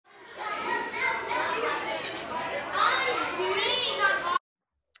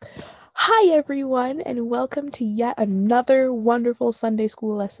Hi, everyone, and welcome to yet another wonderful Sunday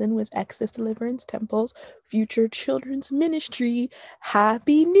school lesson with Exodus Deliverance Temple's Future Children's Ministry.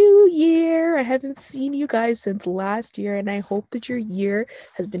 Happy New Year! I haven't seen you guys since last year, and I hope that your year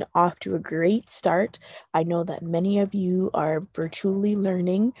has been off to a great start. I know that many of you are virtually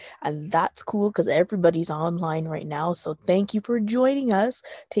learning, and that's cool because everybody's online right now. So thank you for joining us,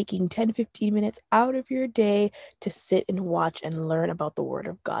 taking 10-15 minutes out of your day to sit and watch and learn about the Word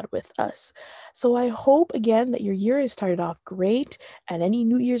of God with us. So I hope again that your year has started off great, and any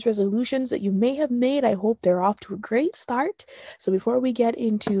New Year's resolutions that you may have made, I hope they're off to a great start. So before we get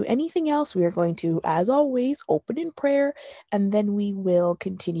into anything else, we are going to, as always, open in prayer, and then we will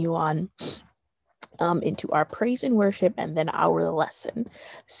continue on into our praise and worship and then our lesson.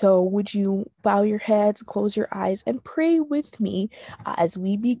 So would you bow your heads, close your eyes, and pray with me as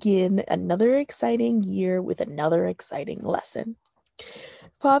we begin another exciting year with another exciting lesson.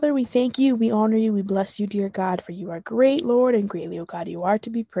 Father, we thank you, we honor you, we bless you, dear God, for you are great, Lord, and greatly, O God, you are to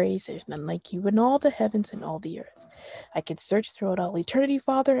be praised. There's none like you in all the heavens and all the earth. I could search throughout all eternity,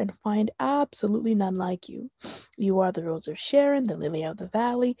 Father, and find absolutely none like you. You are the rose of Sharon, the lily of the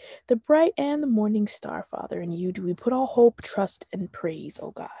valley, the bright and the morning star, Father. In you do we put all hope, trust, and praise,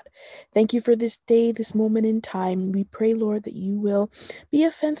 O God. Thank you for this day, this moment in time. We pray, Lord, that you will be a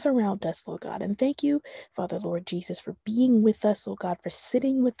fence around us, Lord God. And thank you, Father, Lord Jesus, for being with us, oh God, for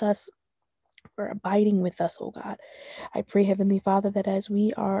sitting with us, for abiding with us, oh God. I pray, Heavenly Father, that as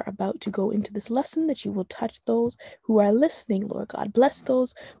we are about to go into this lesson, that you will touch those who are listening, Lord God. Bless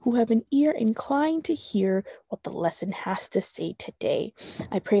those who have an ear inclined to hear what the lesson has to say today.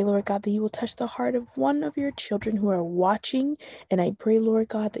 I pray, Lord God, that you will touch the heart of one of your children who are watching, and I pray, Lord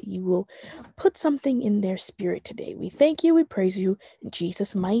God, that you will put something in their spirit today. We thank you, we praise you, in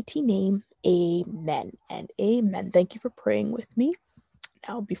Jesus' mighty name, amen and amen. Thank you for praying with me.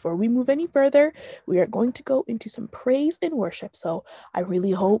 Now, before we move any further, we are going to go into some praise and worship. So I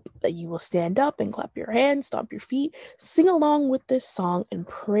really hope that you will stand up and clap your hands, stomp your feet, sing along with this song, and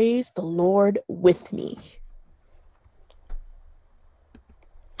praise the Lord with me.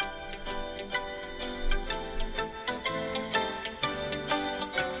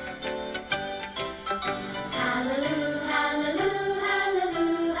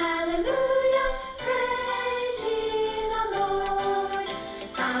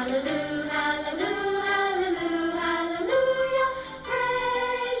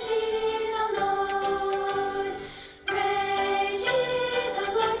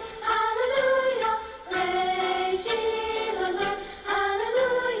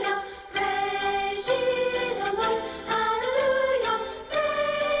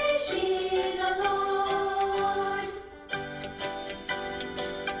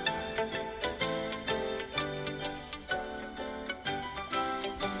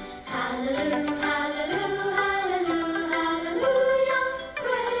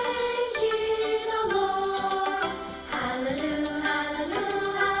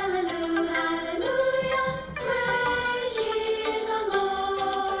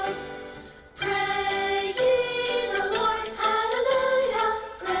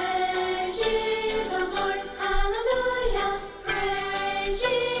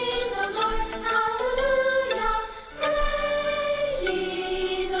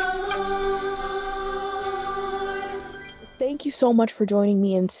 Thank you so much for joining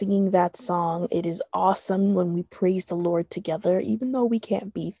me in singing that song. It is awesome when we praise the Lord together. Even though we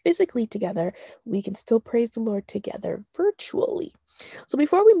can't be physically together, we can still praise the Lord together virtually. So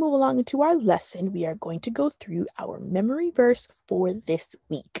before we move along into our lesson, we are going to go through our memory verse for this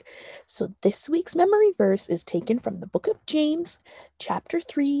week. So this week's memory verse is taken from the book of James, chapter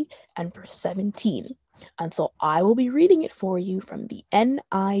 3, and verse 17. And so I will be reading it for you from the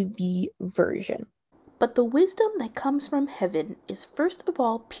NIV version. But the wisdom that comes from heaven is first of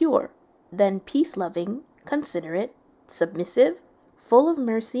all pure, then peace-loving, considerate, submissive, full of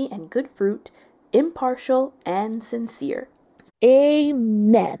mercy and good fruit, impartial and sincere.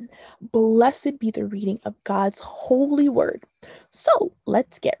 Amen. Blessed be the reading of God's holy word. So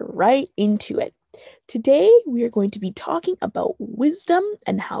let's get right into it. Today, we are going to be talking about wisdom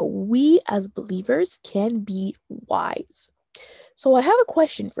and how we as believers can be wise. So I have a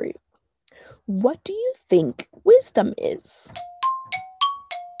question for you. What do you think wisdom is?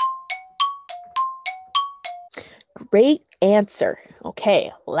 Great answer.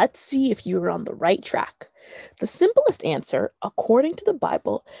 Okay, let's see if you're on the right track. The simplest answer, according to the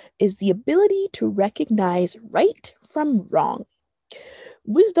Bible, is the ability to recognize right from wrong.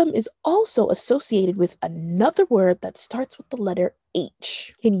 Wisdom is also associated with another word that starts with the letter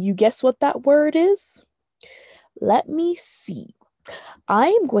H. Can you guess what that word is? Let me see. I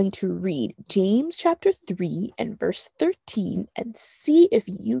am going to read James chapter 3 and verse 13 and see if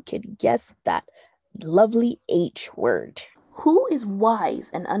you can guess that lovely H word. Who is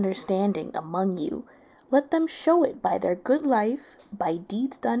wise and understanding among you? Let them show it by their good life, by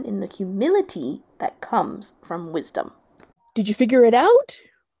deeds done in the humility that comes from wisdom. Did you figure it out?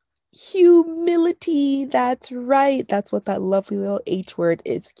 Humility. That's right. That's what that lovely little H word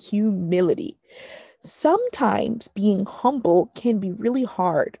is. Humility. Sometimes being humble can be really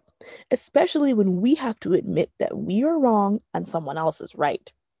hard, especially when we have to admit that we are wrong and someone else is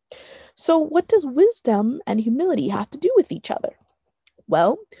right. So, what does wisdom and humility have to do with each other?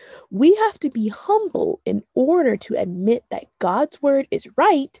 Well, we have to be humble in order to admit that God's word is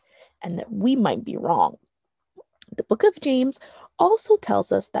right and that we might be wrong. The book of James also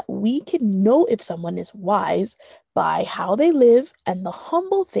tells us that we can know if someone is wise by how they live and the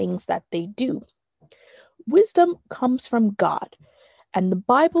humble things that they do. Wisdom comes from God, and the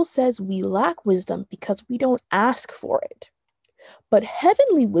Bible says we lack wisdom because we don't ask for it. But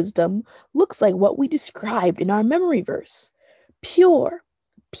heavenly wisdom looks like what we described in our memory verse: pure,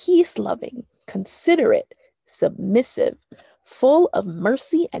 peace loving, considerate, submissive, full of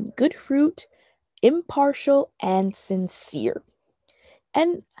mercy and good fruit, impartial and sincere.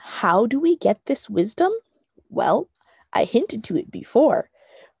 And how do we get this wisdom? Well, I hinted to it before,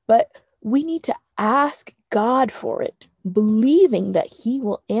 but we need to ask God for it, believing that He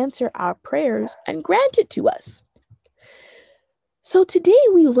will answer our prayers and grant it to us. So today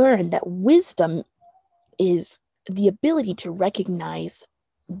we learned that wisdom is the ability to recognize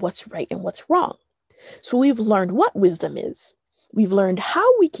what's right and what's wrong. So we've learned what wisdom is. We've learned how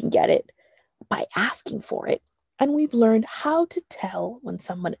we can get it by asking for it. And we've learned how to tell when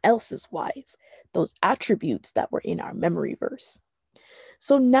someone else is wise, those attributes that were in our memory verse.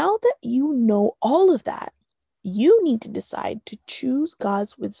 So now that you know all of that, you need to decide to choose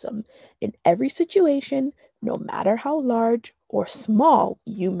God's wisdom in every situation, no matter how large or small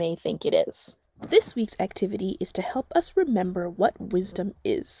you may think it is. This week's activity is to help us remember what wisdom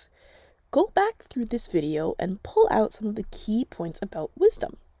is. Go back through this video and pull out some of the key points about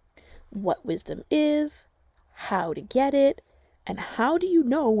wisdom. What wisdom is, how to get it, and how do you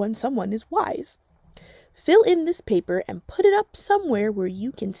know when someone is wise? Fill in this paper and put it up somewhere where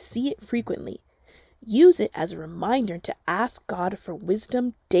you can see it frequently. Use it as a reminder to ask God for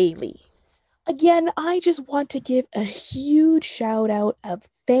wisdom daily. Again, I just want to give a huge shout out of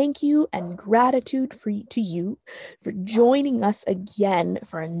thank you and gratitude to you for joining us again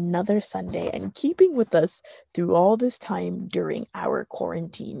for another Sunday and keeping with us through all this time during our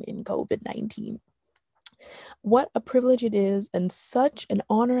quarantine in COVID-19. What a privilege it is, and such an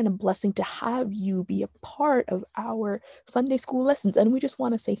honor and a blessing to have you be a part of our Sunday school lessons. And we just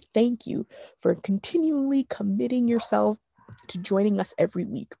want to say thank you for continually committing yourself to joining us every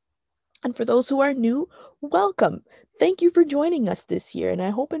week. And for those who are new, welcome. Thank you for joining us this year, and I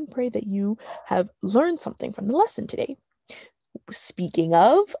hope and pray that you have learned something from the lesson today. Speaking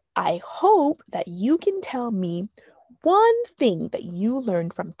of, I hope that you can tell me one thing that you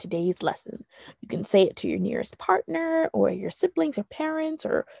learned from today's lesson. You can say it to your nearest partner or your siblings or parents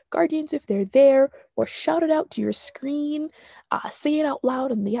or guardians if they're there, or shout it out to your screen. Say it out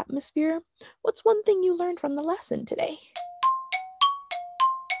loud in the atmosphere. What's one thing you learned from the lesson today?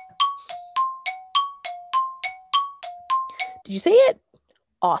 Did you say it?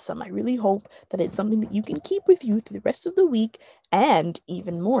 Awesome. I really hope that it's something that you can keep with you through the rest of the week and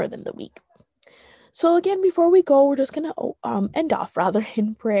even more than the week. So again, before we go, we're just going to end off rather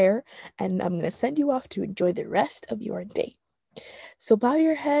in prayer, and I'm going to send you off to enjoy the rest of your day. So bow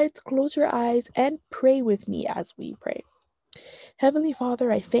your heads, close your eyes, and pray with me as we pray. Heavenly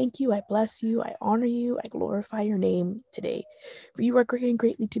Father, I thank you, I bless you, I honor you, I glorify your name today. For you are great and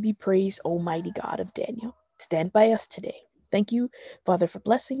greatly to be praised, Almighty God of Daniel. Stand by us today. Thank you, Father, for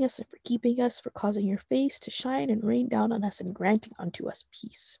blessing us and for keeping us, for causing your face to shine and rain down on us and granting unto us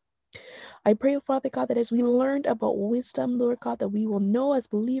peace. I pray, Father God, that as we learned about wisdom, Lord God, that we will know as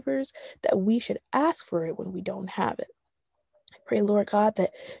believers that we should ask for it when we don't have it. I pray, Lord God,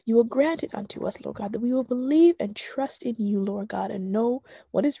 that you will grant it unto us, Lord God, that we will believe and trust in you, Lord God, and know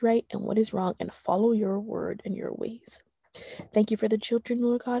what is right and what is wrong and follow your word and your ways. Thank you for the children,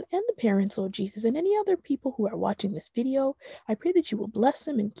 Lord God, and the parents, Lord Jesus, and any other people who are watching this video. I pray that you will bless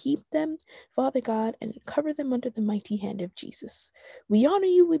them and keep them, Father God, and cover them under the mighty hand of Jesus. We honor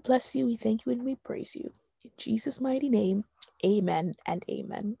you, we bless you, we thank you, and we praise you. In Jesus' mighty name, amen and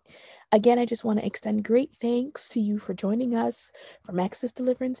amen. Again, I just want to extend great thanks to you for joining us from Access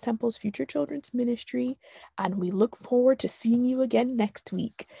Deliverance Temple's Future Children's Ministry, and we look forward to seeing you again next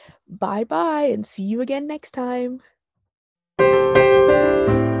week. Bye-bye, and see you again next time.